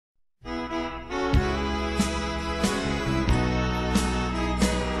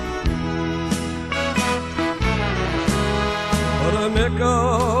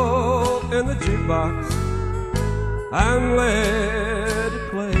nickel in the jukebox and let it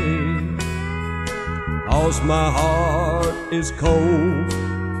play, 'cause my heart is cold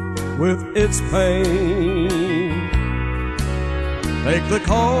with its pain. Take the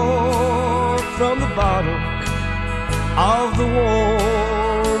cork from the bottle of the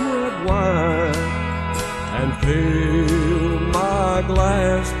warm red wine and fill my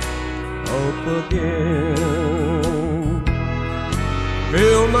glass up again.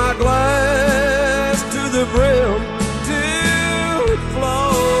 Fill my glass to the brim till it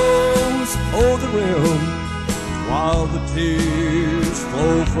flows over the rim, while the tears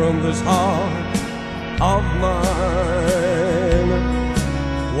flow from this heart of mine.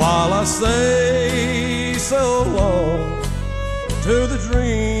 While I say so long to the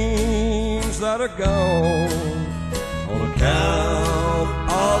dreams that are gone, on account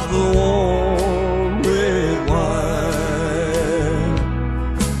of the warm red wine.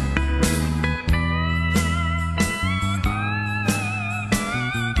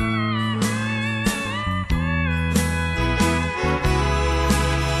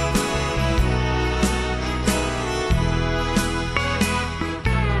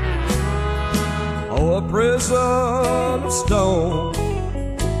 Oh, a prison of stone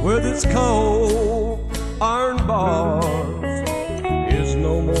with its cold iron bars is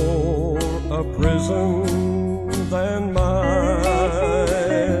no more a prison than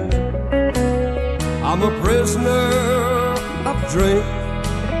mine. I'm a prisoner of drink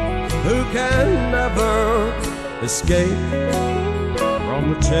who can never escape from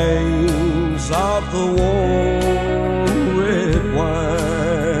the chains of the warm red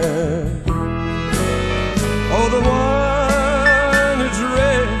wine. Oh, the wine is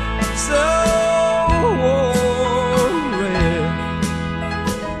red, so warm red,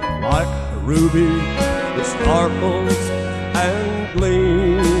 like a ruby that sparkles and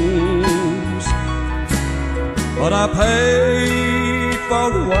gleams. But I paid for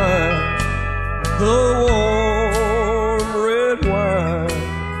the wine, the warm